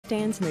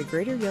newsstands in the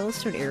greater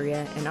Yellowstone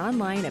area and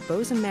online at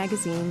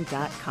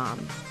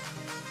bosemagazine.com.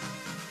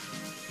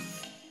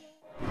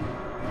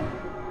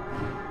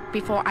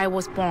 Before I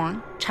was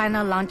born,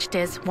 China launched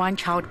its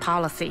one-child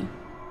policy.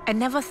 I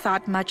never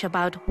thought much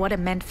about what it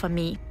meant for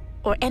me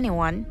or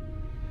anyone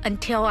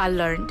until I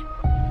learned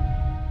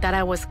that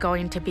I was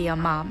going to be a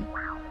mom.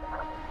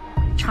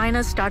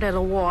 China started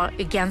a war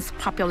against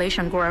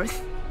population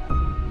growth,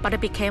 but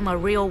it became a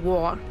real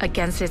war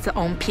against its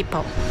own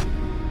people.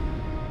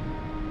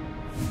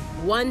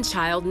 One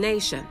Child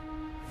Nation.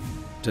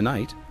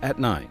 Tonight at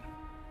 9.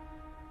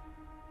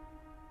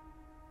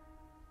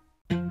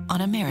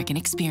 On American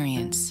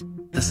Experience.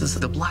 This is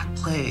the Black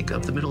Plague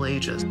of the Middle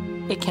Ages.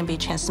 It can be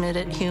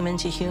transmitted human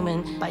to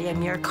human by a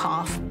mere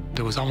cough.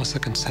 There was almost a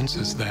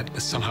consensus that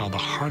it's somehow the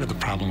heart of the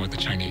problem with the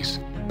Chinese.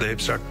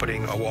 They've started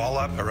putting a wall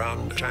up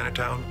around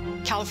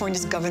Chinatown.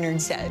 California's governor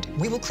said,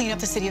 "We will clean up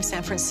the city of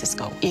San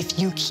Francisco if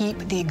you keep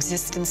the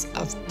existence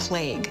of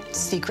plague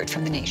secret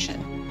from the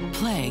nation."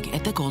 Plague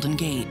at the Golden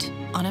Gate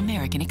on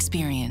American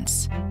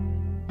Experience.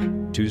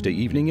 Tuesday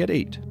evening at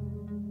 8.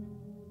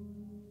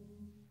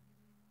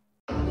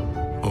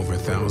 Over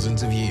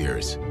thousands of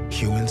years,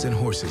 humans and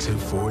horses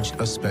have forged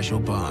a special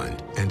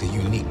bond and a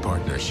unique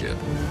partnership.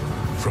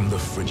 From the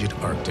frigid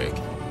Arctic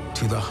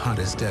to the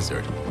hottest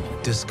desert,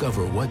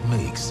 discover what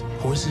makes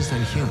horses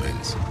and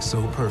humans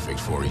so perfect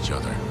for each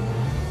other.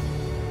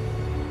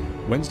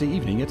 Wednesday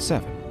evening at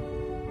 7.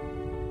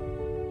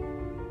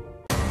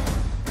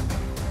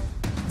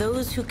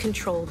 Those who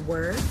controlled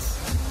words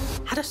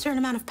had a certain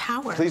amount of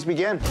power. Please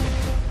begin.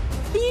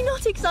 Are you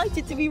not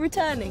excited to be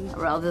returning? I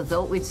rather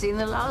thought we'd seen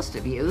the last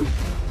of you.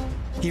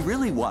 He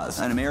really was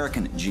an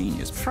American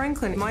genius.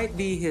 Franklin might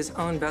be his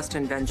own best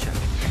invention.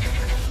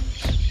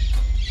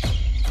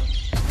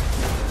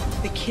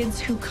 The kids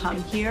who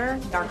come here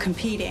are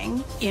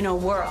competing in a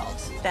world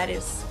that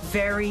is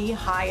very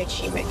high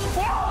achieving.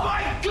 Oh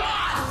my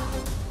God!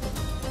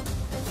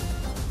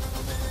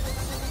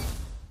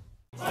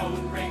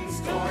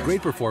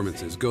 Great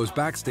Performances goes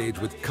backstage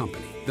with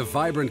Company, the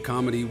vibrant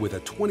comedy with a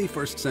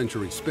 21st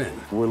century spin.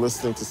 We're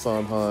listening to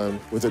Sondheim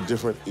with a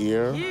different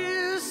ear.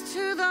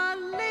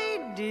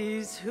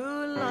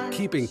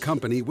 Keeping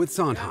company with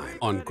Sondheim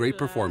on Great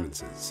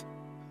Performances.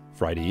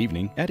 Friday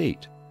evening at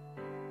 8.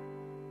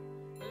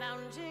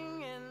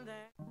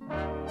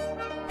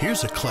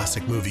 Here's a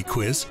classic movie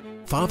quiz.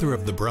 Father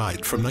of the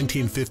Bride from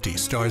 1950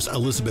 stars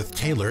Elizabeth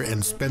Taylor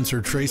and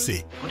Spencer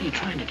Tracy. What are you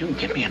trying to do?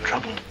 Get me in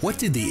trouble? What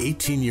did the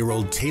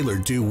 18-year-old Taylor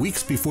do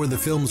weeks before the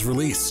film's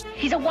release?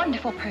 He's a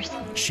wonderful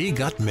person. She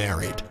got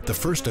married, the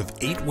first of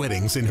 8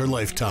 weddings in her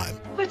lifetime.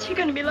 What's he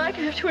going to be like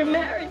after we're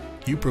married?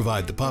 You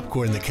provide the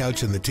popcorn, the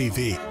couch, and the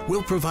TV.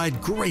 We'll provide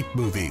great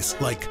movies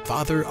like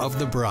Father of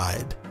the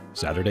Bride.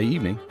 Saturday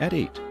evening at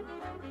 8.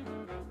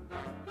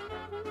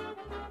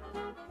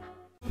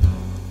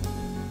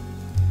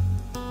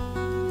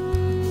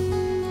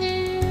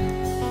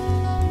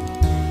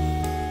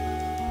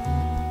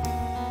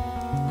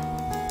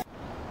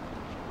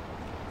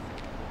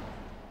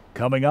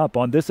 Coming up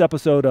on this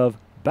episode of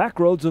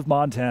Backroads of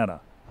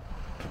Montana.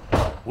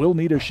 We'll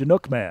meet a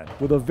Chinook man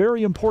with a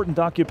very important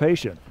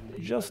occupation,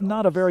 just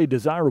not a very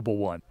desirable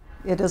one.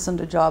 It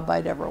isn't a job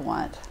I'd ever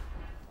want.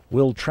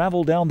 We'll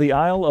travel down the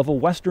aisle of a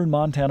western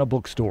Montana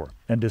bookstore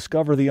and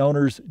discover the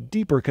owner's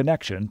deeper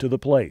connection to the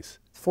place.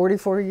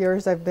 44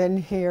 years I've been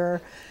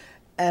here,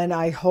 and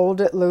I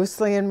hold it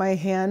loosely in my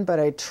hand, but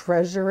I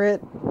treasure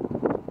it.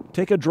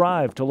 Take a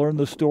drive to learn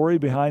the story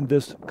behind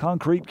this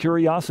concrete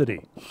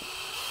curiosity.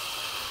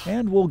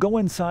 And we'll go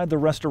inside the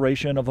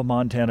restoration of a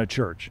Montana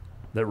church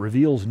that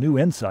reveals new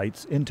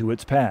insights into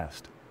its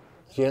past.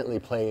 Gently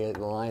playing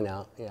the line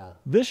out, yeah.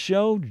 This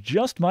show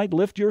just might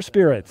lift your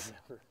spirits.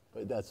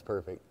 But that's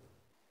perfect.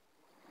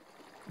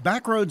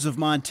 Backroads of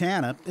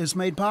Montana is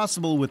made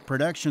possible with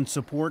production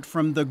support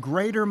from the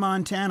Greater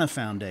Montana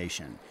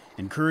Foundation,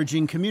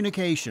 encouraging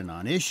communication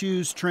on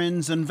issues,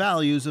 trends, and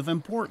values of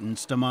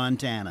importance to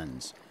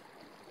Montanans.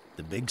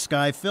 The Big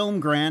Sky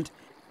Film Grant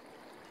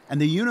and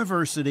the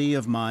University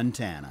of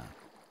Montana.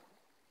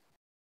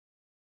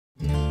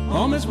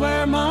 Home is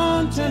where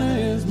Montana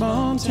is my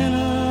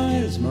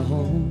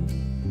home.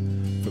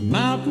 From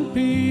mountain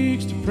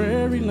peaks to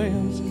prairie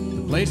lands,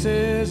 the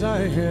places I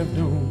have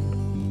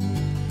known.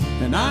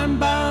 And I'm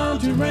bound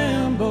to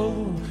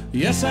ramble,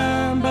 yes,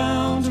 I'm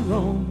bound to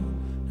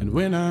roam. And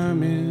when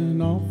I'm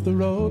in off the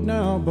road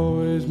now,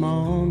 boys,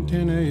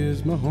 Montana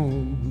is my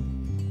home.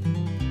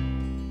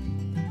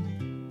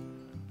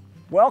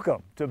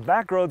 Welcome to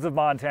Backroads of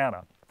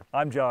Montana.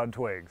 I'm John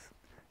Twiggs.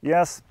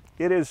 Yes,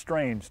 it is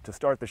strange to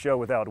start the show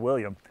without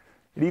William.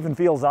 It even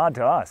feels odd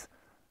to us.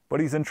 But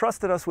he's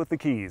entrusted us with the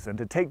keys and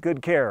to take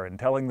good care in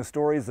telling the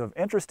stories of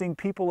interesting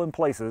people and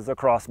places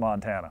across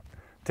Montana.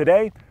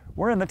 Today,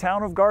 we're in the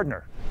town of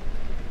Gardiner.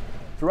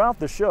 Throughout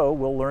the show,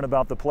 we'll learn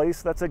about the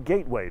place that's a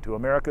gateway to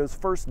America's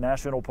first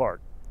national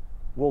park.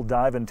 We'll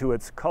dive into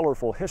its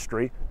colorful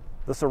history,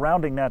 the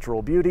surrounding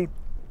natural beauty,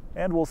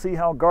 and we'll see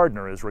how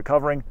Gardiner is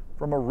recovering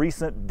from a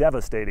recent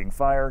devastating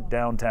fire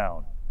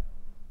downtown.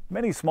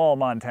 Many small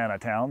Montana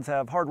towns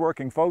have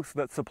hardworking folks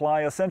that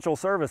supply essential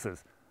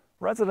services.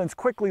 Residents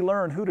quickly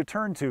learn who to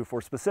turn to for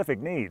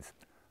specific needs.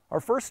 Our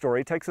first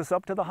story takes us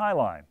up to the High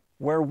Line,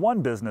 where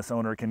one business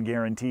owner can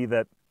guarantee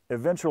that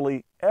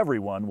eventually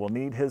everyone will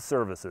need his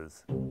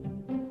services.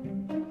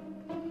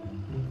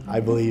 I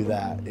believe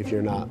that if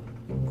you're not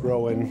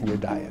growing, you're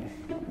dying,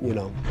 you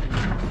know.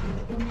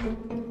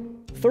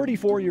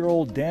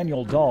 34-year-old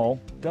Daniel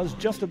Dahl does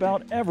just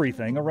about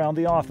everything around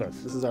the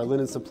office. This is our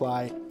linen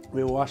supply. We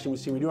have a washing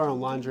machine. We do our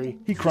own laundry.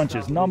 He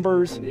crunches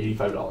numbers,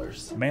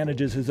 $85.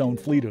 manages his own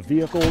fleet of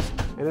vehicles.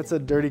 And it's a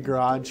dirty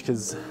garage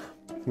because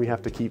we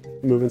have to keep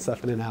moving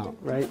stuff in and out,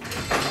 right?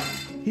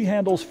 He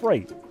handles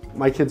freight.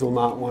 My kids will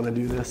not want to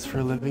do this for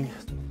a living.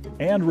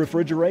 And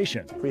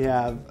refrigeration. We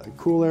have a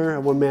cooler,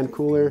 a one-man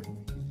cooler.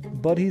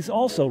 But he's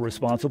also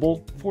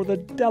responsible for the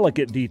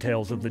delicate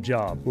details of the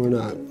job. We're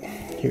not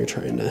here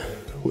trying to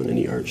win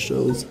any art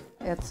shows.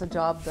 It's a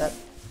job that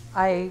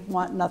I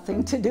want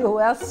nothing to do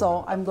with,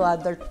 so I'm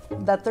glad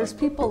that there's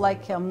people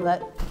like him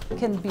that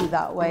can be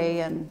that way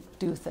and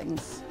do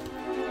things.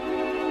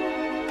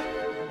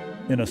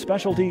 In a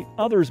specialty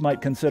others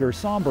might consider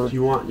somber, Do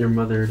you want your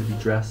mother to be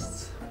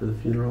dressed for the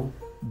funeral?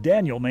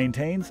 Daniel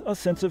maintains a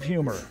sense of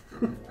humor.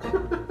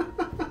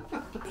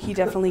 He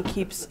definitely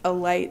keeps a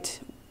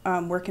light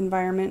work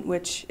environment,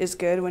 which is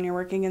good when you're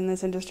working in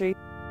this industry.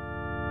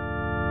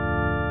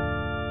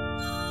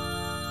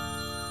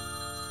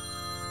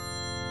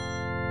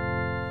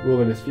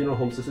 Wilderness Funeral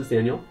Home, this is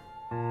Daniel.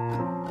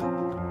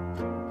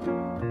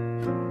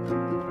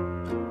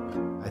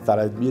 I thought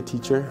I'd be a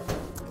teacher.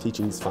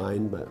 Teaching's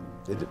fine, but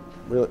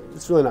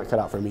it's really not cut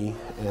out for me.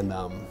 And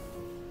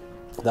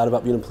thought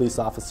about being a police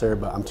officer,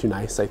 but I'm too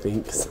nice, I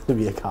think, to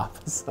be a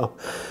cop. So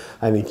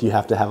I think you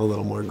have to have a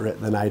little more grit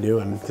than I do,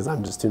 and because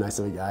I'm just too nice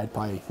of a guy, I'd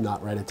probably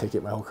not write a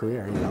ticket my whole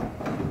career, you know.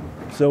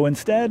 So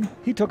instead,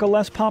 he took a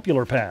less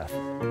popular path.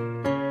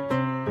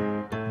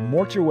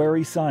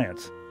 Mortuary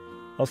science,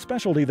 a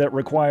specialty that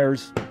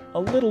requires a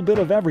little bit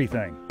of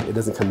everything. It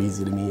doesn't come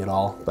easy to me at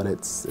all, but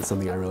it's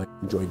something I really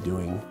enjoy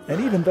doing.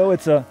 And even though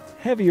it's a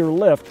heavier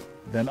lift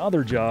than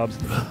other jobs,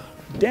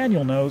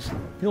 Daniel knows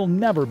he'll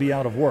never be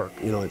out of work.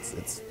 You know,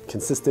 it's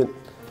consistent,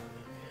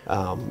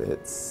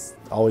 it's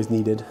always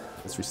needed,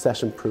 it's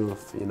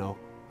recession-proof, you know.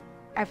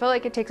 I feel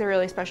like it takes a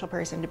really special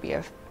person to be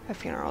a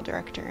funeral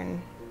director,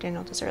 and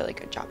Daniel does a really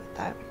good job at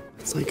that.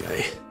 It's like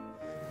I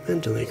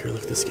meant to make her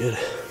look this good.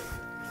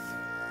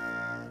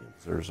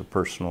 There's a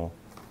personal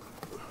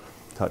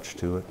touch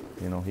to it.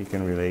 You know, he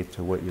can relate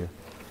to what you,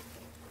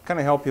 kind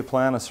of help you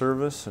plan a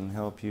service and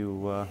help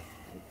you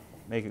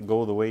make it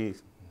go the way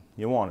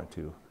you want it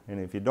to. And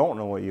if you don't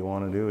know what you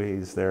want to do,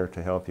 he's there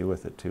to help you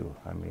with it too.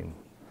 I mean,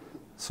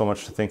 so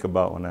much to think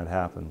about when that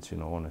happens, you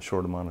know, in a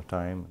short amount of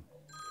time.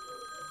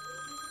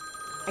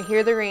 I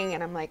hear the ring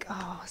and I'm like,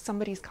 oh,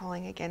 somebody's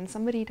calling again,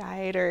 somebody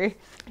died, or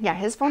yeah,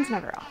 his phone's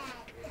never off.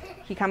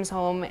 He comes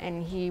home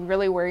and he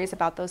really worries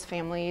about those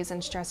families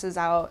and stresses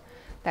out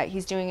that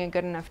he's doing a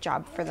good enough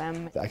job for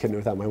them. I couldn't do it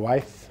without my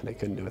wife, and I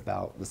couldn't do it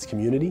without this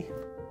community.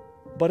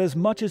 But as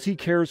much as he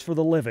cares for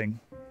the living,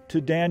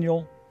 to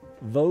Daniel,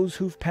 those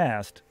who've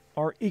passed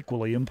are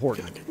equally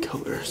important. I got a good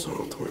color, so I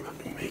don't have to worry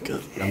about new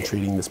makeup. I'm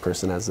treating this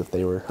person as if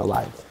they were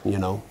alive, you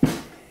know?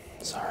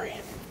 Sorry.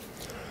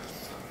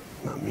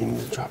 Not meaning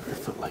to drop your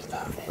foot like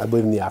that. I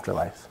believe in the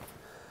afterlife.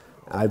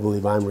 I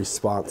believe I'm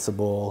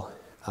responsible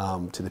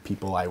to the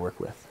people I work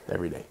with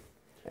every day.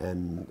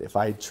 And if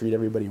I treat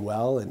everybody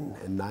well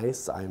and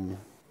nice, I'm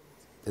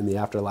in the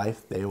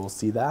afterlife, they will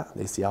see that.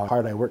 They see how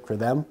hard I work for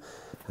them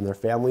and their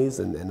families,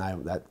 and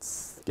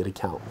that's get a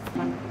count.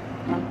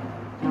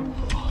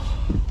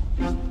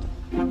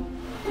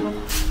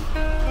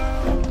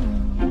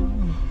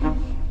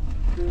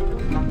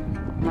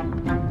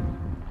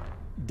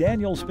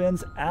 Daniel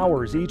spends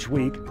hours each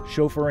week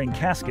chauffeuring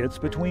caskets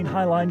between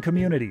Highline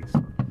communities.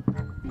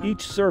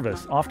 Each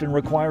service often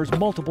requires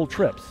multiple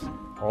trips,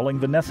 hauling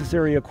the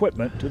necessary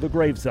equipment to the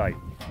gravesite.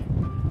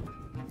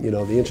 You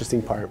know, the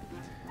interesting part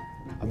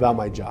about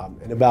my job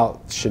and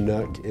about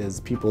Chinook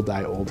is people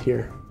die old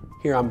here.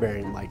 Here I'm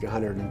burying like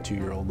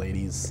 102-year-old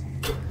ladies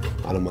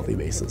on a monthly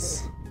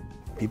basis.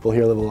 People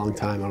here live a long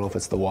time. I don't know if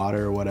it's the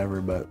water or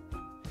whatever, but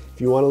if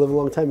you want to live a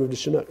long time, move to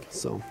Chinook.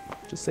 So,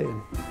 just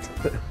saying.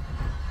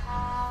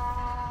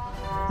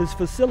 His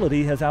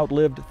facility has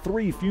outlived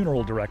 3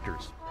 funeral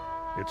directors.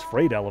 Its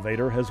freight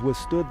elevator has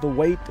withstood the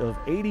weight of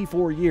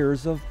 84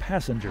 years of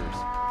passengers.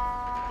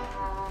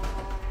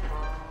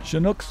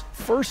 Chinook's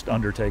first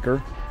undertaker,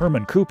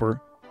 Herman Cooper,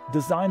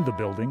 designed the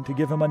building to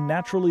give him a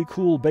naturally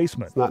cool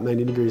basement. It's not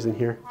 90 degrees in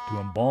here. To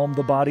embalm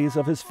the bodies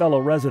of his fellow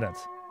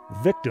residents,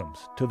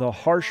 victims to the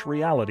harsh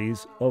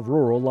realities of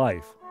rural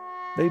life.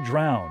 They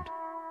drowned,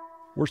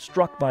 were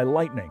struck by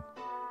lightning,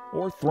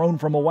 or thrown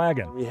from a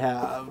wagon. We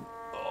have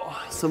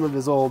some of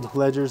his old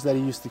ledgers that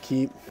he used to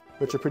keep,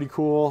 which are pretty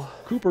cool.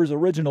 Cooper's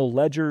original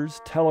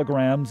ledgers,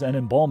 telegrams, and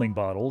embalming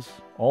bottles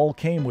all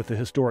came with the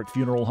historic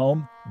funeral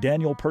home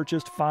Daniel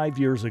purchased 5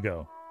 years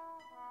ago.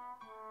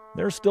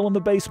 They're still in the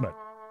basement,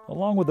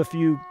 along with a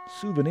few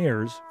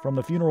souvenirs from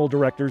the funeral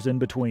directors in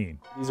between.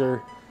 These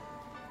are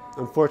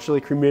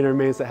unfortunately cremated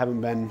remains that haven't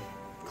been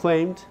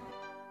claimed.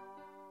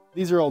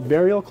 These are old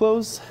burial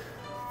clothes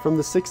from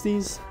the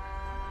 60s.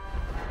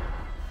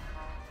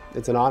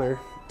 It's an honor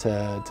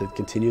to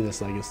continue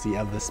this legacy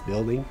of this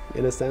building,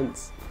 in a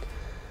sense,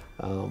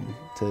 to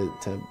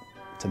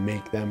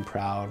make them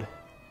proud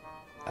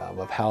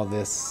of how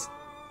this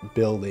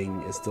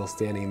building is still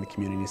standing in the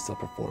community, still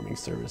performing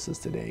services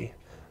today,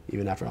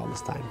 even after all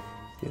this time,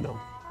 you know.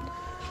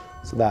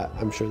 So that,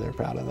 I'm sure they're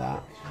proud of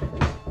that.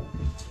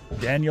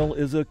 Daniel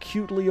is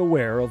acutely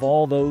aware of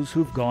all those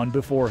who've gone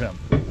before him.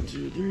 1,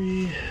 2,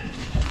 3.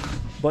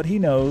 But he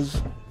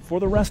knows, for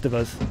the rest of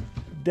us,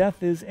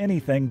 death is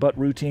anything but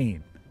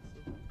routine.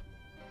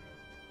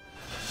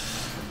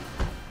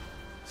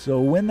 So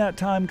when that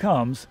time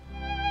comes,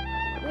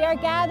 we are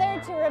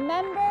gathered to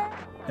remember,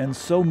 and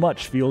so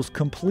much feels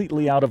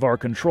completely out of our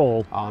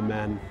control,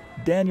 amen,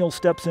 Daniel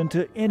steps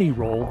into any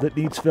role that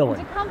needs filling,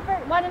 to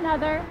comfort one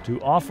another, to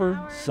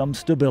offer some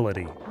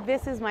stability.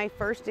 This is my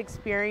first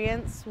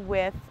experience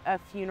with a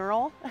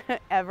funeral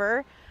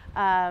ever,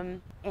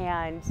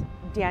 and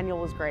Daniel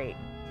was great.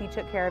 He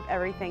took care of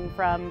everything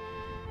from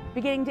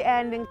beginning to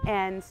end,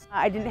 and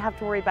I didn't have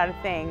to worry about a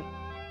thing.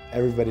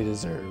 Everybody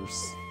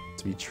deserves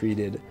to be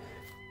treated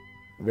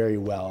very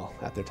well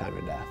at their time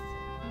of death.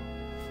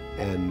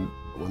 And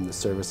when the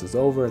service is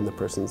over and the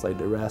person's laid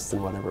to rest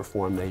in whatever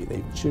form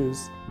they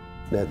choose,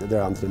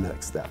 they're on to the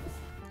next step.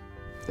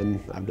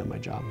 And I've done my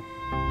job.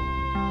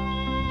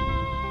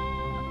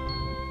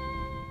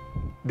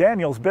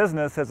 Daniel's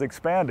business has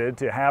expanded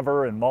to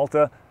Havre and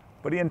Malta,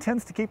 but he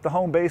intends to keep the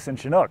home base in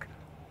Chinook.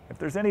 If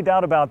there's any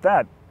doubt about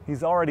that,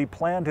 he's already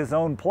planned his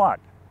own plot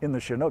in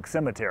the Chinook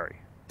Cemetery.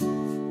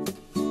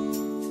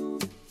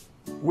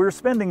 We're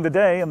spending the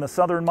day in the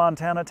southern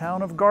Montana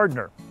town of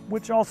Gardiner,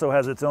 which also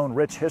has its own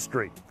rich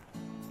history.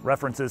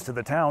 References to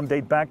the town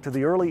date back to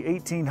the early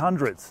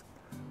 1800s.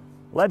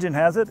 Legend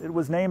has it, it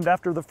was named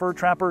after the fur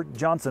trapper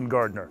Johnson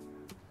Gardiner.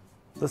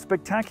 The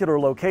spectacular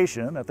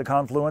location at the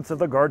confluence of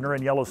the Gardiner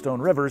and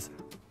Yellowstone rivers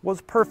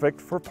was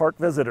perfect for park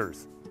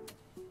visitors.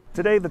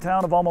 Today, the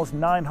town of almost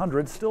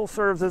 900 still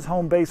serves as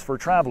home base for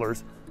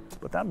travelers,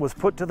 but that was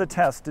put to the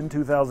test in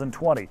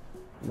 2020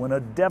 when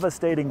a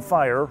devastating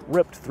fire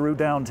ripped through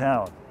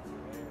downtown.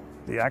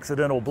 The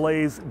accidental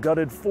blaze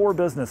gutted 4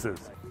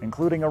 businesses,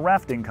 including a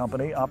rafting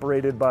company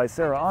operated by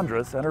Sarah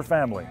Andres and her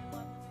family.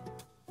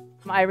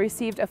 I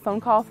received a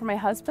phone call from my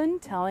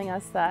husband telling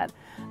us that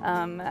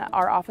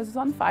our office was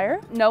on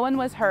fire. No one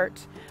was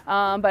hurt,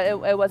 but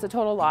it was a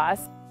total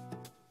loss.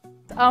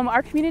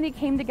 Our community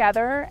came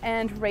together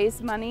and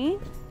raised money,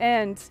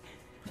 and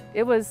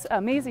it was an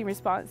amazing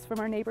response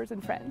from our neighbors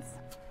and friends.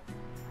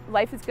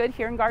 Life is good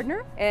here in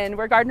Gardiner, and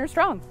we're Gardiner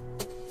strong.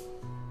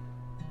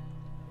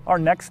 Our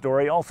next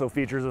story also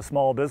features a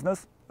small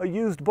business, a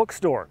used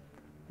bookstore.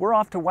 We're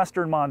off to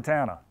western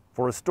Montana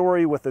for a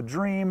story with a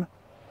dream,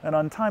 an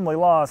untimely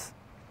loss,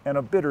 and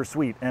a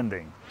bittersweet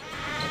ending.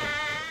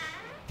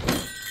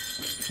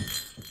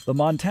 The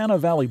Montana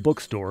Valley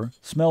Bookstore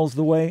smells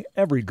the way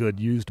every good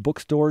used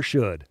bookstore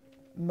should.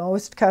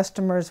 Most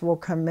customers will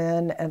come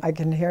in and I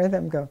can hear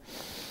them go.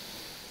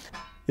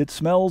 It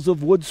smells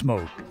of wood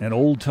smoke and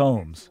old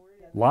tomes,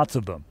 lots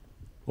of them,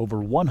 over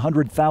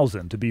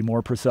 100,000 to be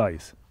more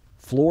precise.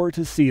 Floor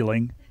to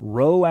ceiling,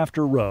 row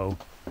after row.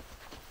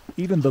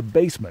 Even the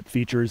basement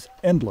features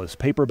endless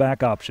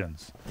paperback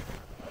options.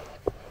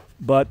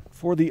 But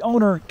for the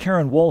owner,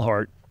 Karen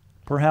Wohlhart,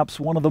 perhaps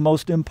one of the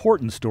most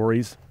important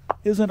stories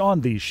isn't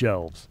on these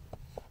shelves.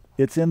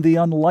 It's in the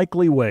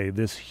unlikely way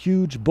this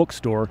huge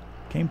bookstore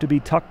came to be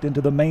tucked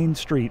into the main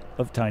street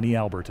of tiny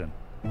Alberton.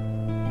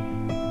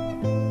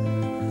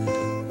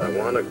 I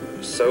want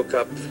to soak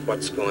up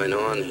what's going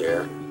on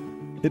here.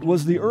 It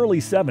was the early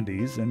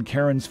 70s, and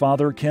Karen's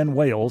father, Ken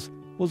Wales,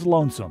 was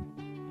lonesome.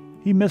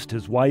 He missed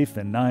his wife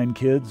and 9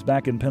 kids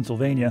back in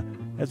Pennsylvania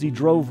as he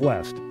drove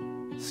west,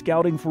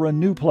 scouting for a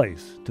new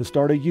place to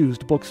start a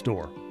used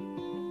bookstore.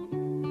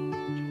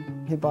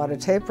 He bought a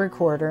tape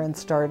recorder and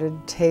started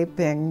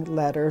taping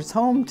letters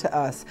home to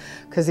us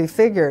because he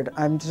figured,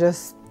 I'm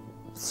just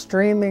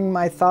streaming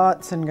my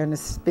thoughts and going to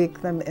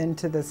speak them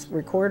into this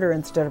recorder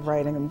instead of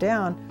writing them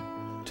down.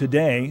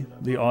 Today,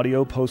 the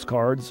audio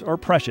postcards are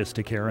precious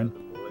to Karen,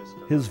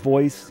 his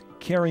voice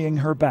carrying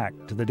her back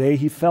to the day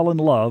he fell in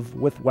love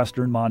with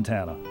western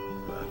Montana,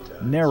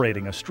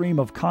 narrating a stream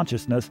of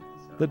consciousness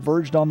that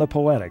verged on the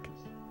poetic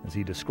as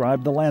he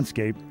described the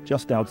landscape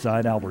just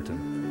outside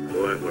Alberton.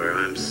 Boy, where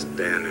I'm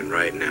standing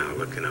right now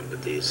looking up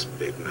at these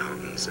big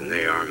mountains, and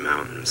they are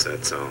mountains,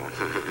 that's all.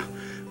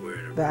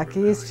 Back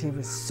east, he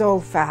was so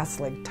fast,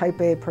 like type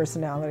A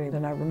personality,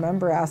 and I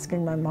remember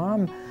asking my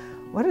mom,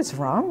 what is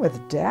wrong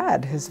with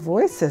Dad? His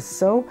voice is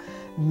so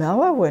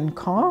mellow and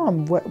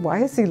calm.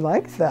 Why is he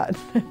like that?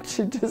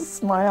 She just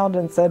smiled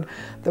and said,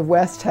 the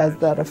West has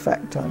that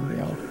effect on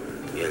me.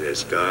 It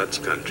is God's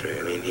country.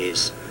 I mean,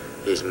 he's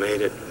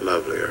made it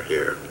lovelier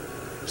here,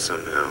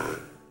 somehow.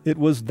 It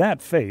was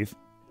that faith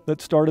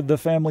that started the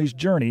family's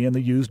journey in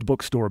the used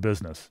bookstore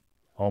business.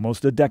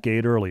 almost a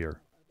decade earlier.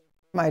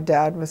 My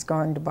dad was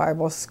going to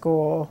Bible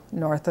school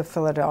north of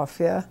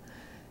Philadelphia.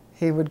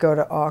 He would go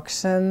to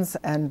auctions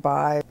and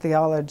buy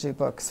theology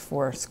books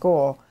for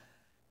school.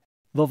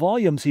 The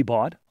volumes he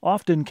bought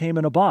often came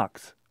in a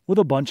box with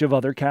a bunch of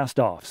other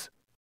cast-offs.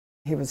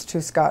 He was too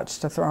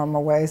scotched to throw them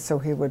away, so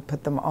he would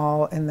put them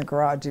all in the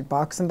garage. He'd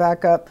box them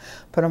back up,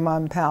 put them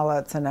on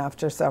pallets, and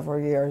after several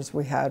years,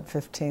 we had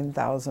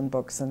 15,000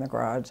 books in the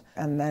garage.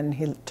 And then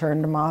he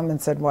turned to Mom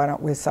and said, "Why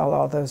don't we sell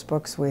all those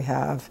books we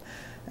have?"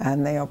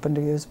 And they opened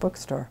a used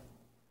bookstore.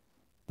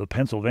 The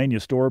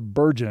Pennsylvania store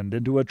burgeoned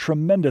into a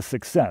tremendous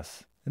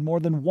success in more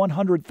than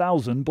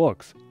 100,000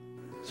 books.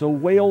 So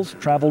Wales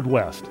traveled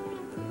west,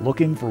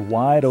 looking for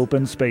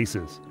wide-open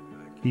spaces.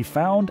 He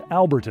found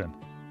Alberton,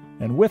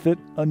 and with it,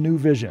 a new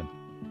vision,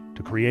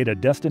 to create a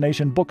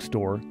destination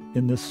bookstore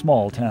in this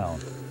small town.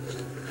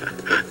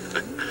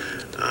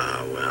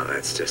 Well,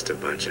 that's just a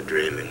bunch of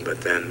dreaming,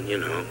 but then, you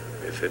know,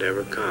 if it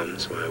ever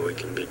comes, why, we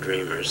can be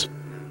dreamers.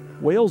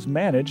 Wales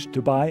managed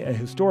to buy a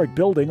historic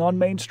building on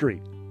Main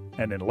Street,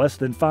 and in less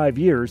than 5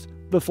 years,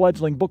 the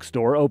fledgling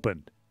bookstore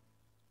opened.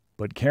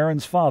 But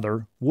Karen's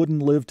father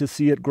wouldn't live to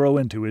see it grow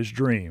into his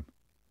dream.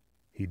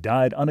 He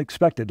died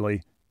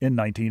unexpectedly in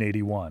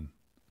 1981.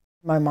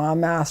 My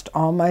mom asked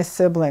all my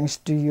siblings,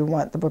 "Do you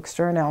want the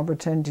bookstore in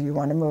Alberton? Do you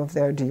want to move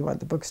there? Do you want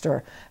the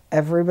bookstore?"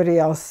 Everybody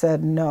else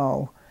said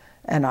no,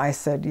 and I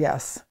said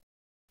yes.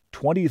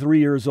 23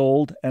 years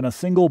old and a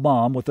single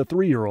mom with a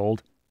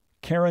 3-year-old,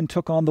 Karen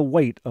took on the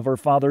weight of her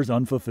father's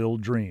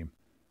unfulfilled dream.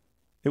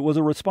 It was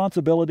a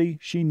responsibility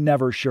she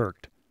never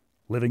shirked,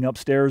 living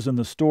upstairs in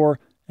the store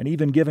and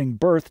even giving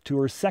birth to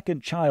her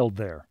second child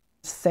there.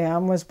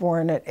 Sam was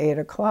born at 8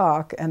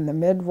 o'clock, and the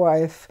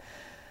midwife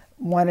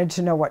wanted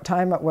to know what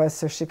time it was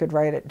so she could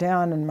write it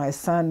down, and my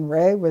son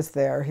Ray was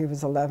there. He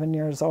was 11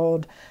 years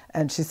old,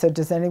 and she said,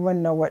 "Does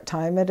anyone know what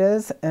time it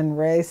is?" And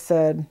Ray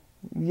said,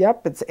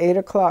 "Yep, it's 8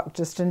 o'clock,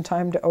 just in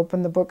time to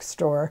open the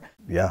bookstore."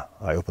 Yeah,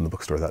 I opened the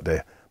bookstore that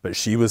day. But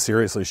she was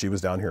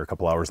down here a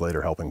couple hours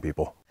later helping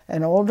people.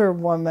 An older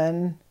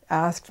woman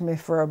asked me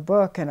for a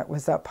book, and it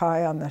was up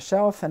high on the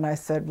shelf, and I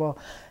said, "Well,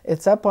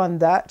 it's up on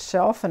that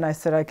shelf," and I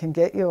said, "I can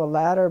get you a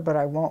ladder, but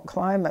I won't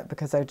climb it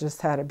because I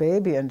just had a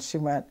baby." And she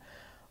went,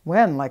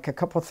 "When, like a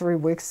couple, 3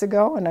 weeks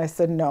ago?" And I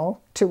said, "No,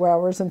 2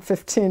 hours and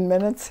 15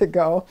 minutes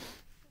ago."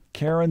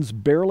 Karen's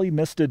barely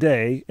missed a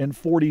day in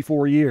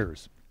 44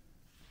 years.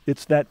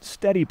 It's that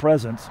steady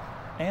presence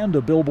and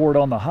a billboard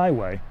on the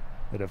highway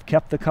that have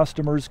kept the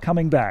customers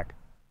coming back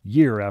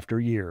year after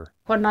year.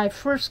 When I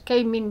first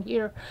came in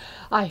here,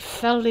 I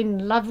fell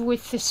in love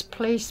with this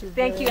place.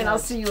 Thank you, and I'll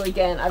see you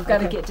again. I've got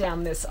to get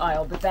down this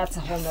aisle, but that's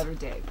a whole nother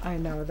day. I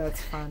know,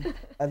 that's fun.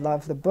 I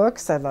love the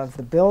books, I love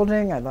the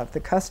building, I love the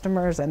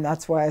customers, and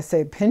that's why I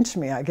say pinch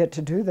me. I get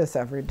to do this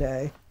every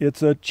day.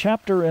 It's a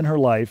chapter in her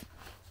life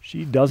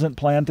she doesn't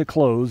plan to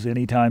close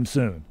anytime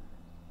soon,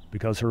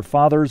 because her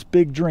father's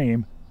big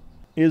dream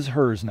is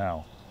hers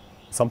now.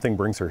 Something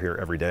brings her here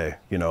every day.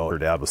 You know, her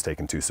dad was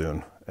taken too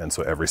soon, and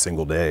so every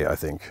single day I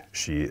think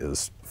she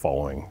is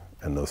following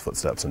in those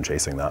footsteps and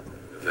chasing that.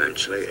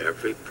 Eventually,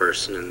 every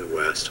person in the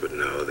West would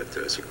know that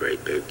there's a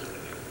great big,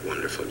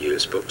 wonderful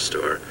used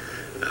bookstore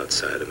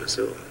outside of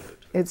Missoula.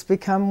 It's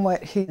become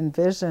what he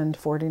envisioned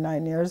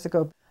 49 years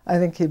ago. I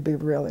think he'd be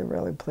really,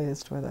 really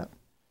pleased with it.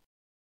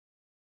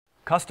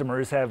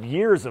 Customers have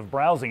years of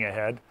browsing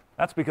ahead.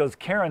 That's because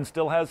Karen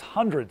still has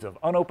hundreds of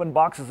unopened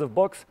boxes of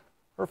books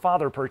her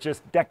father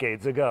purchased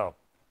decades ago.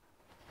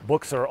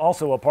 Books are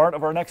also a part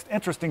of our next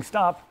interesting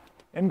stop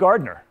in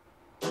Gardiner.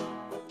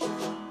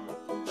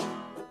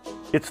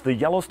 It's the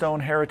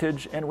Yellowstone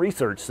Heritage and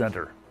Research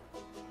Center.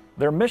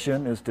 Their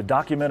mission is to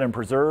document and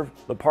preserve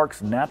the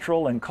park's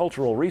natural and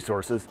cultural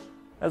resources,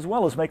 as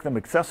well as make them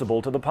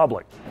accessible to the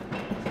public.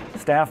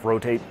 Staff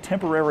rotate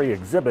temporary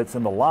exhibits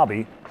in the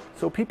lobby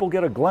so people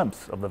get a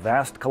glimpse of the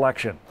vast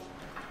collection.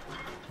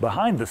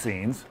 Behind the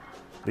scenes,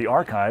 the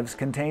archives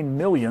contain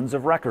millions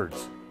of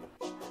records.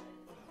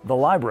 The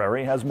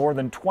library has more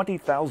than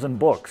 20,000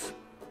 books,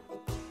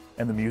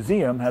 and the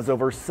museum has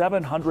over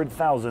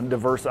 700,000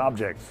 diverse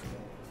objects.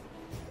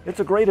 It's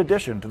a great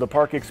addition to the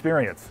park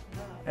experience,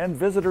 and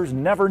visitors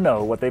never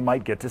know what they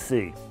might get to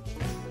see.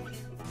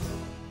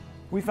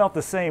 We felt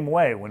the same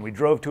way when we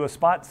drove to a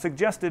spot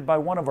suggested by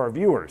one of our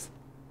viewers.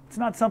 It's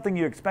not something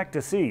you expect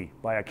to see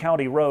by a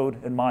county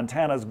road in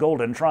Montana's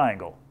Golden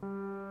Triangle.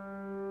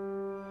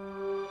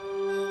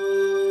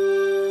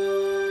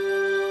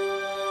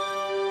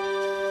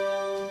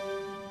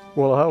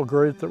 Well, how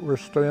great that we're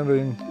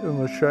standing in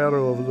the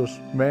shadow of this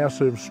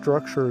massive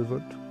structure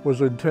that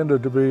was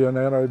intended to be an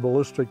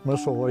anti-ballistic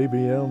missile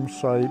ABM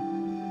site.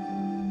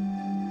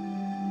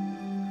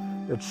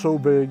 It's so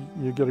big,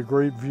 you get a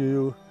great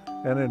view,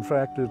 and in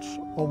fact, it's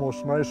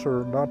almost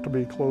nicer not to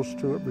be close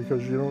to it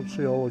because you don't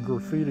see all the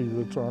graffiti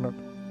that's on it.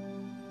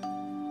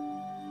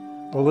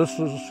 Well, this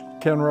is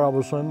Ken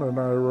Robinson, and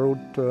I wrote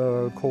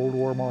Cold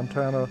War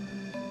Montana.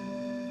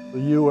 The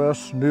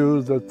U.S.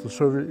 knew that the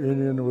Soviet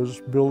Union was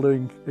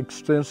building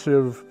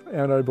extensive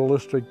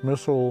anti-ballistic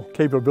missile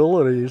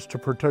capabilities to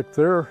protect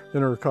their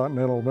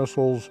intercontinental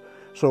missiles,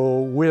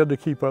 So we had to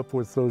keep up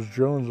with those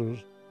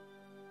Joneses.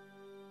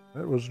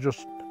 It was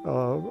just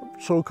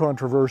so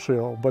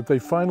controversial, but they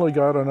finally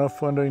got enough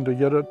funding to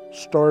get it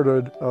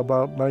started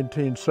about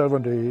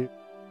 1970.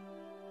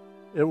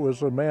 It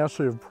was a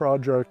massive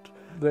project.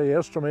 They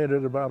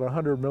estimated about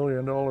 $100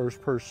 million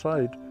per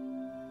site.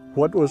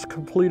 What was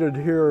completed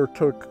here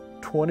took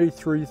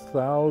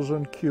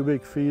 23,000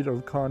 cubic feet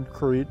of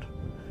concrete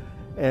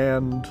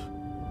and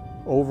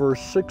over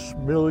 6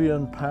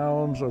 million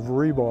pounds of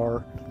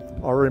rebar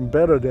are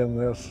embedded in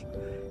this.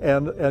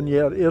 And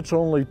yet it's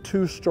only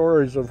 2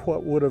 stories of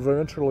what would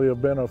eventually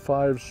have been a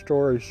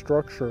 5-story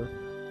structure.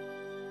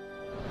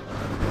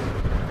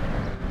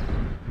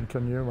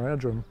 Can you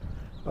imagine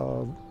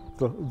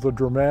the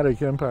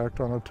dramatic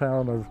impact on a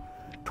town of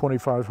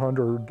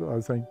 2,500,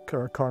 I think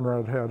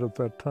Conrad had at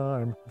that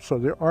time. So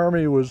the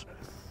Army was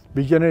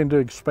beginning to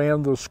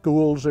expand the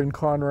schools in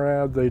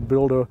Conrad. They'd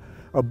build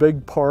a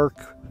big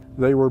park.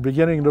 They were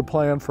beginning to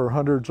plan for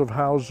hundreds of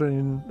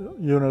housing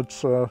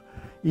units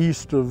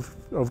east of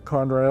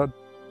Conrad.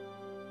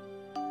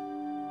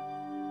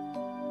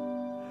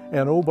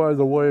 And oh, by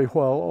the way,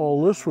 while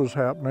all this was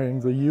happening,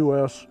 the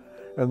US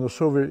and the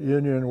Soviet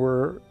Union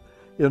were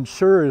in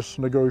serious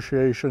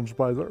negotiations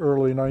by the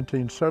early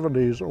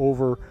 1970s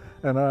over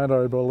an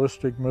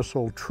anti-ballistic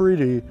missile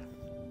treaty.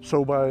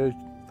 So by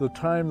the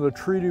time the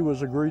treaty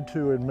was agreed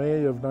to in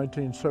May of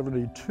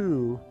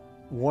 1972,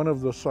 one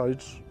of the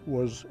sites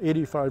was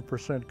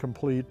 85%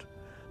 complete.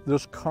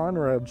 This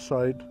Conrad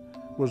site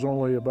was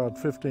only about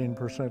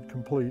 15%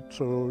 complete,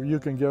 so you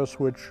can guess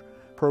which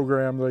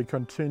program they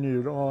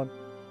continued on.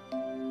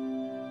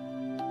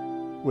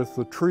 With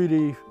the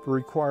treaty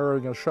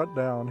requiring a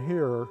shutdown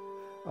here,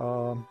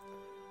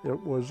 it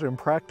was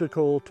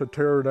impractical to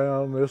tear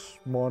down this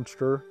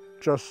monster.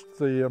 Just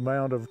the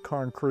amount of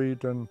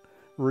concrete and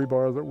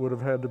rebar that would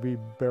have had to be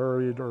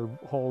buried or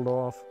hauled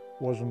off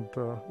wasn't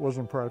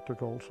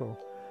practical. So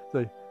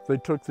they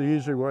took the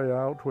easy way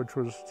out, which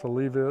was to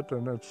leave it,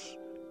 and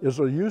is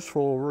a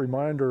useful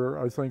reminder,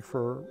 I think,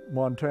 for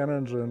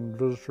Montanans and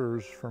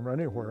visitors from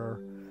anywhere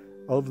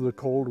of the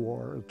Cold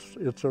War.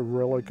 It's a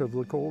relic of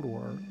the Cold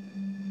War.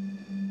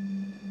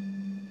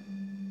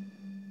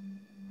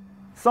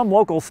 Some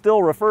locals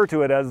still refer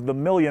to it as the $1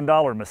 million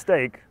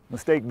mistake,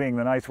 mistake being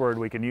the nice word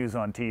we can use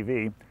on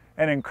TV,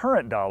 and in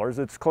current dollars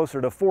it's closer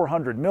to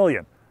 $400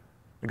 million.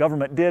 The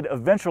government did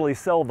eventually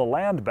sell the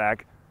land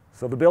back,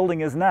 so the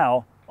building is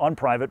now on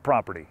private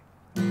property.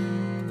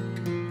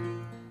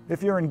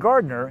 If you're in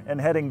Gardiner and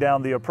heading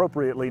down the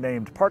appropriately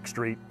named Park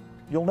Street,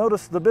 you'll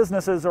notice the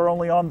businesses are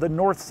only on the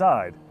north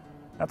side.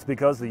 That's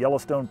because the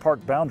Yellowstone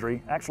Park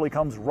boundary actually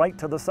comes right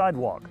to the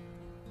sidewalk.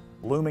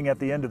 Looming at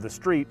the end of the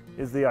street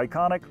is the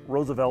iconic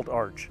Roosevelt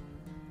Arch.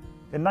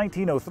 In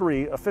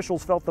 1903,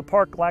 officials felt the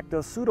park lacked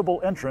a suitable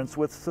entrance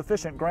with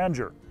sufficient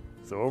grandeur,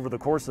 so over the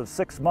course of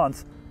 6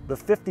 months, the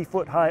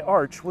 50-foot-high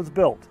arch was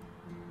built.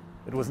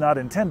 It was not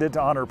intended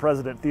to honor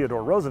President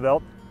Theodore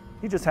Roosevelt.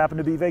 He just happened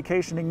to be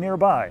vacationing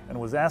nearby and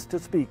was asked to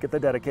speak at the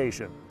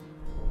dedication.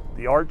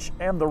 The arch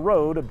and the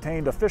road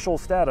obtained official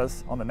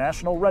status on the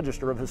National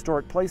Register of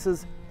Historic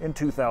Places in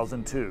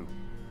 2002.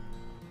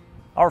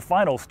 Our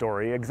final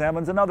story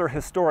examines another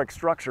historic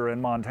structure in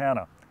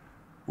Montana.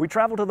 We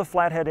travel to the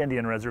Flathead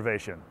Indian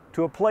Reservation,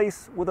 to a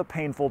place with a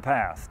painful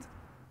past.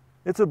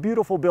 It's a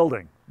beautiful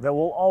building that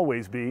will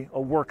always be a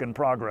work in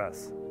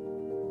progress.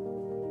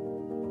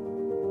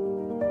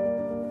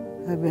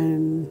 I've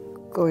been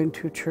going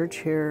to church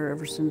here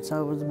ever since I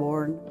was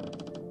born.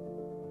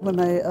 When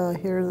I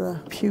hear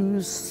the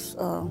pews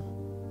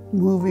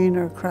moving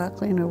or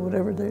crackling or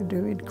whatever they're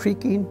doing,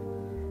 creaking,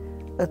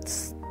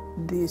 that's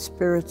the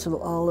spirits of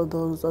all of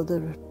those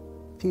other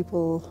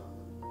people,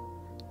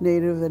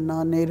 native and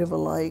non-native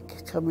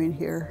alike, coming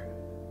here,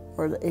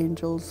 or the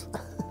angels.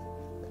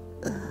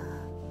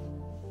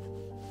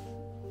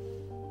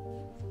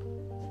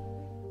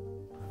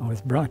 I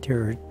was brought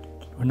here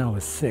when I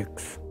was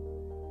 6.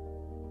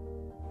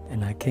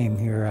 And I came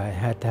here, I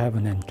had to have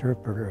an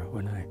interpreter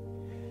when I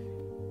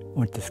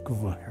went to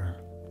school here.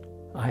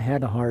 I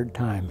had a hard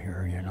time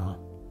here, you know.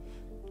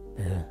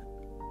 The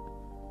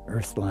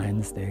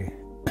Earthlines, they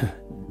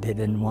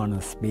didn't want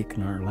to speak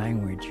in our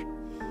language.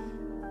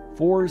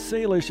 For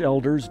Salish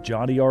elders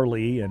Johnny R.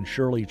 Lee and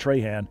Shirley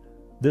Trahan,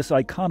 this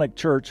iconic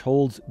church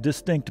holds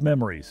distinct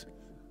memories.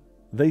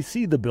 They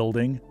see the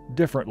building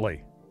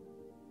differently.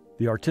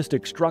 The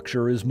artistic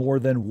structure is more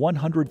than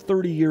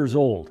 130 years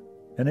old,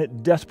 and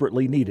it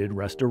desperately needed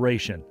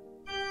restoration.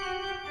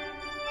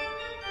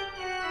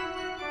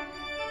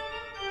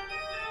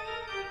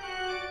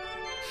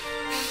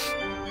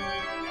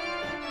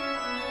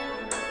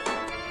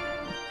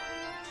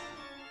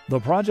 The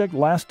project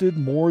lasted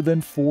more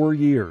than 4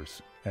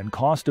 years and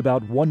cost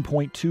about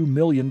 $1.2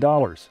 million,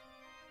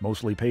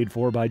 mostly paid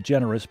for by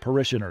generous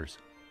parishioners.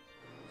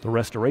 The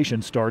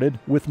restoration started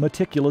with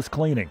meticulous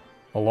cleaning.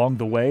 Along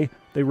the way,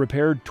 they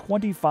repaired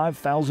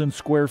 25,000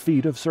 square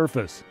feet of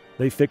surface.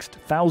 They fixed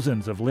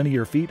thousands of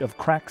linear feet of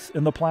cracks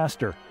in the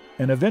plaster,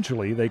 and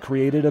eventually they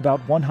created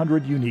about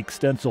 100 unique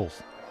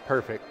stencils.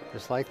 Perfect,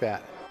 just like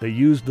that. They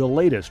used the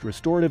latest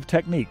restorative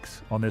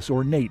techniques on this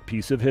ornate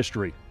piece of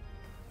history.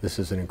 This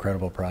is an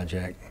incredible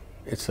project.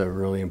 It's a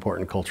really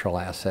important cultural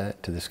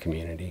asset to this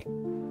community.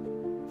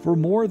 For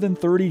more than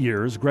 30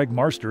 years, Greg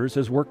Marsters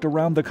has worked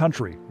around the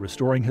country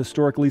restoring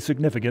historically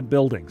significant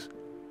buildings.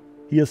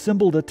 He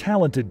assembled a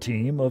talented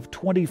team of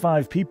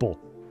 25 people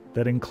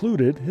that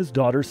included his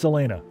daughter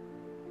Selena.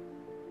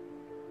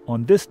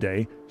 On this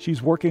day,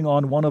 she's working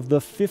on one of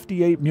the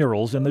 58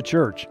 murals in the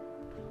church.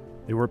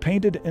 They were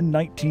painted in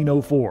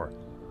 1904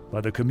 by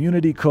the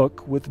community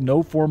cook with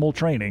no formal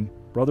training,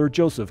 Brother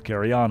Joseph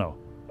Cariano.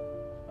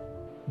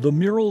 The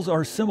murals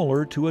are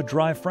similar to a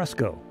dry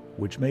fresco,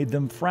 which made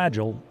them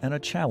fragile and a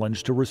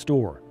challenge to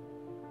restore.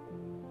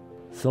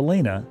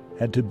 Selena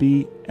had to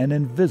be an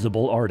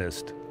invisible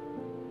artist.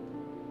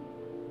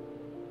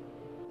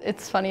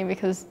 It's funny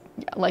because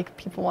like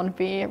people want to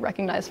be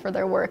recognized for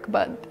their work,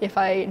 but if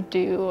I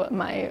do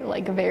my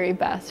very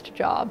best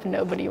job,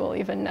 nobody will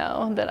even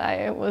know that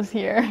I was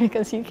here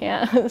because you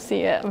can't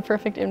see it. I'm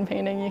perfect in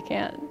painting, you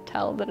can't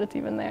tell that it's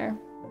even there.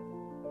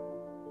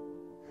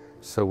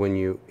 So when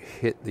you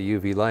hit the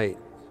UV light,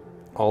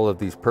 all of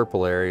these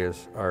purple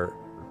areas are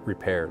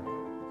repaired.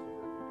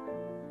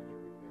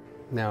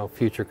 Now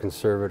future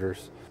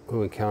conservators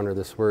who encounter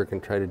this work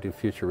and try to do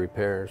future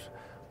repairs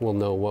will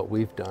know what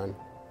we've done.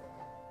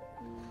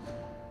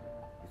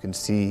 You can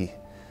see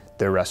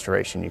their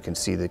restoration, you can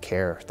see the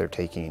care they're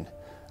taking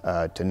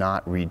to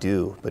not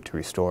redo, but to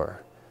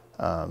restore.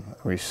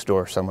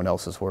 Restore someone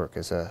else's work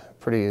is a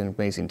pretty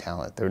amazing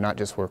talent. They're not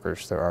just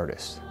workers, they're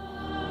artists.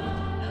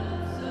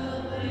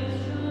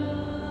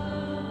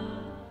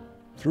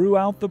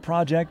 Throughout the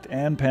project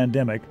and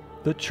pandemic,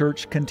 the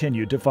church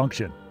continued to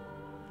function.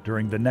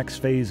 During the next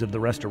phase of the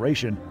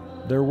restoration,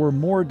 there were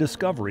more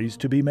discoveries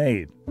to be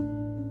made.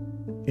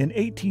 In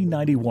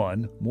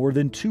 1891, more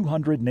than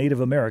 200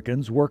 Native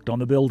Americans worked on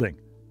the building.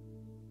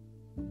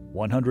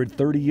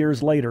 130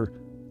 years later,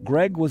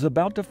 Greg was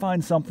about to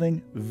find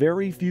something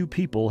very few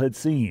people had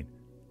seen,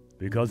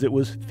 because it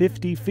was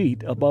 50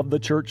 feet above the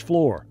church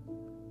floor.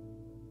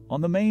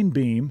 On the main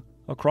beam,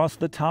 across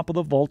the top of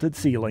the vaulted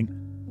ceiling,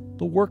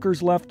 the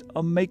workers left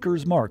a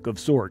maker's mark of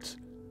sorts.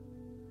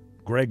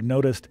 Greg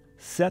noticed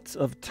sets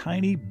of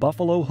tiny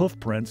buffalo hoof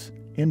prints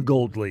in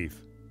gold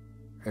leaf.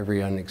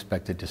 Every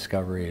unexpected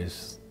discovery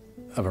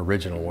of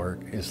original work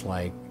is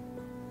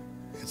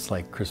it's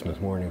like Christmas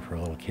morning for a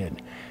little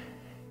kid.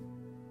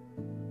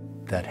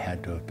 That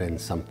had to have been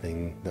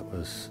something that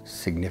was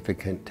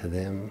significant to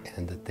them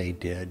and that they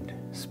did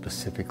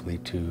specifically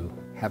to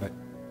have it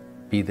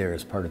be there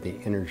as part of the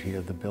energy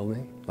of the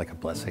building, like a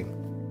blessing.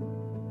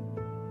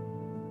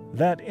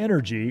 That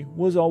energy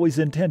was always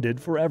intended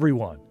for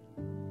everyone,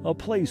 a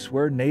place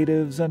where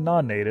natives and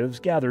non-natives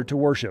gathered to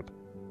worship.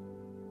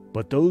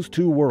 But those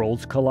two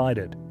worlds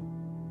collided.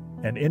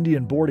 An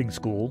Indian boarding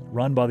school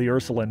run by the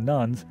Ursuline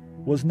nuns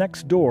was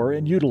next door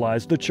and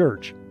utilized the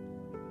church.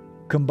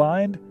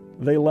 Combined,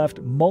 they left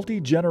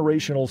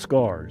multi-generational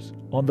scars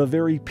on the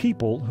very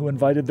people who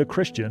invited the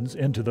Christians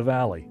into the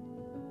valley.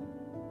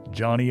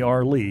 Johnny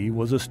R. Lee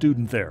was a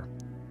student there,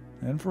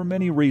 and for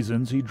many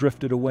reasons he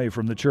drifted away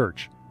from the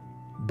church.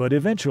 But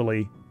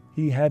eventually,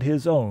 he had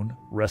his own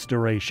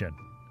restoration.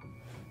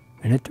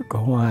 And it took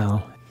a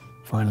while.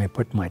 Finally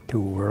put my two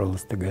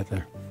worlds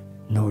together.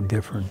 No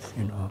difference,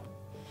 you know.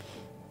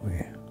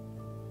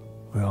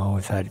 We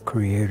always had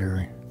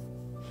Creator.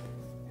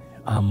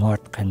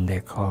 Amot, can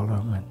they call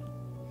him,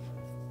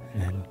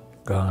 and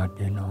God,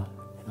 you know.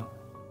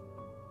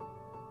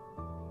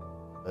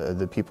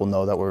 The people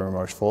know that we're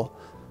remorseful.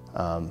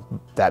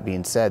 That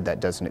being said, that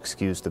doesn't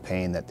excuse the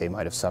pain that they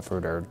might have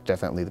suffered, or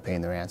definitely the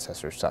pain their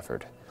ancestors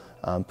suffered.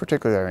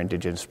 Particularly our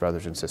Indigenous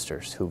brothers and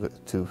sisters who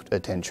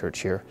attend church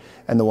here,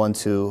 and the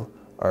ones who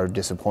are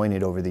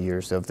disappointed over the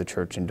years of the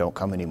church and don't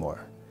come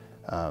anymore.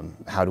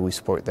 How do we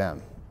support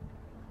them?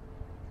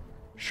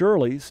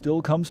 Shirley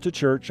still comes to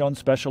church on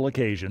special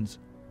occasions,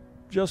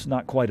 just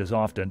not quite as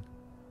often.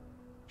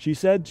 She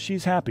said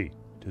she's happy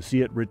to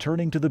see it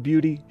returning to the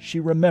beauty she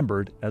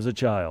remembered as a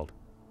child.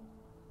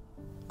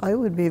 I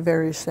would be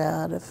very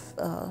sad if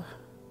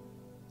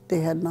they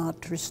had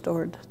not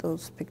restored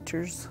those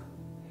pictures.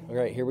 All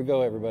right, here we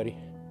go, everybody.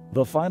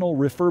 The final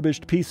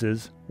refurbished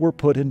pieces were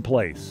put in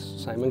place.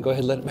 Simon, go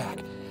ahead, let it back.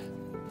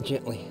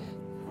 Gently.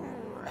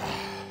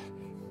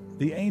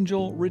 The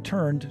angel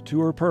returned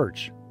to her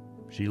perch.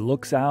 She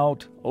looks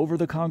out over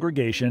the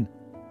congregation,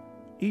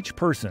 each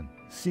person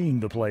seeing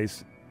the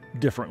place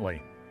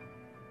differently.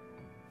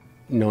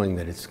 Knowing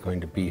that it's going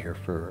to be here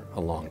for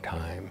a long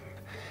time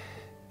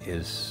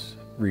is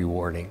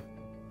rewarding.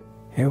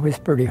 It was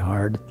pretty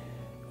hard,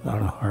 a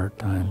lot of hard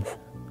times.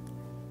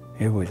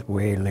 It was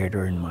way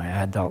later in my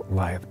adult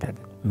life that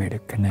it made a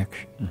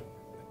connection.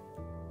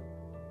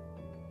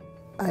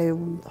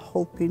 I'm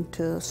hoping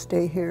to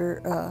stay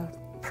here,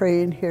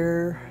 praying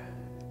here,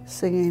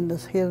 singing the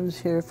hymns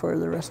here for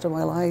the rest of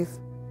my life.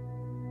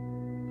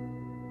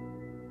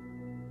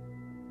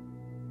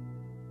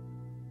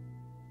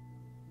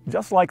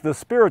 Just like the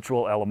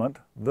spiritual element,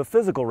 the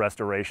physical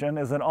restoration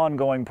is an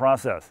ongoing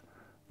process.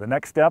 The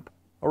next step,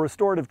 a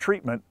restorative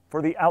treatment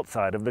for the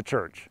outside of the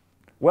church.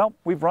 Well,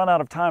 we've run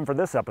out of time for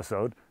this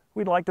episode.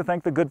 We'd like to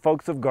thank the good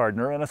folks of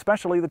Gardiner and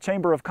especially the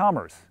Chamber of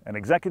Commerce and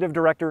Executive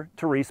Director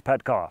Therese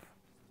Petkoff.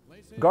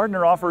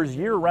 Gardiner offers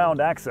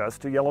year-round access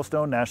to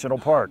Yellowstone National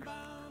Park.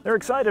 They're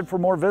excited for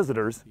more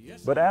visitors,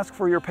 but ask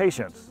for your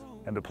patience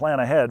and to plan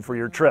ahead for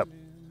your trip.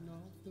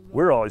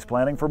 We're always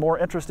planning for more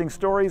interesting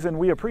stories, and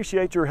we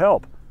appreciate your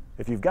help.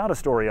 If you've got a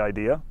story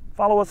idea,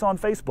 follow us on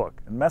Facebook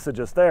and message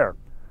us there.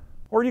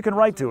 Or you can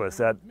write to us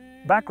at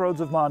Backroads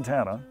of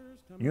Montana,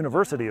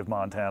 University of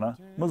Montana,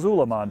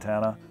 Missoula,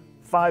 Montana,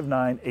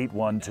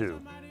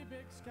 59812.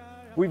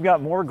 We've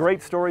got more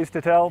great stories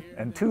to tell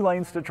and 2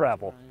 lanes to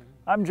travel.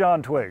 I'm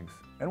John Twiggs,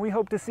 and we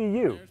hope to see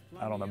you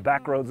out on the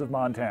Backroads of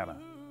Montana.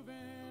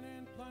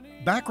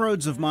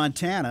 Backroads of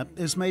Montana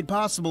is made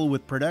possible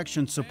with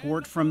production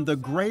support from the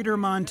Greater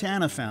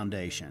Montana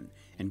Foundation,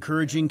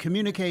 encouraging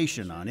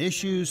communication on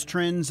issues,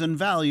 trends, and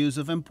values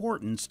of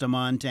importance to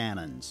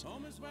Montanans.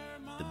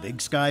 The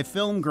Big Sky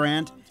Film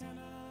Grant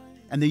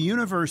and the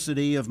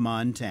University of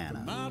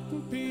Montana.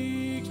 Mountain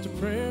peaks to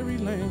prairie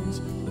lands,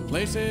 the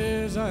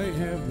places I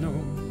have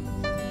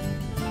known.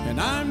 And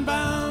I'm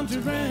bound to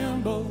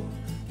ramble,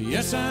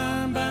 yes,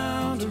 I'm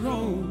bound to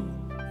roam.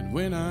 And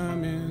when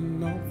I'm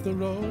in off the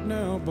road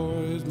now,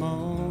 boys,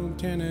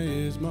 Montana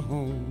is my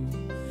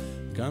home.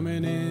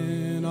 Coming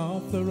in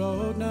off the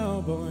road now,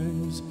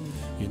 boys,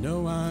 you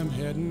know I'm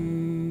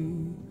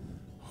heading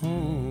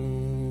home.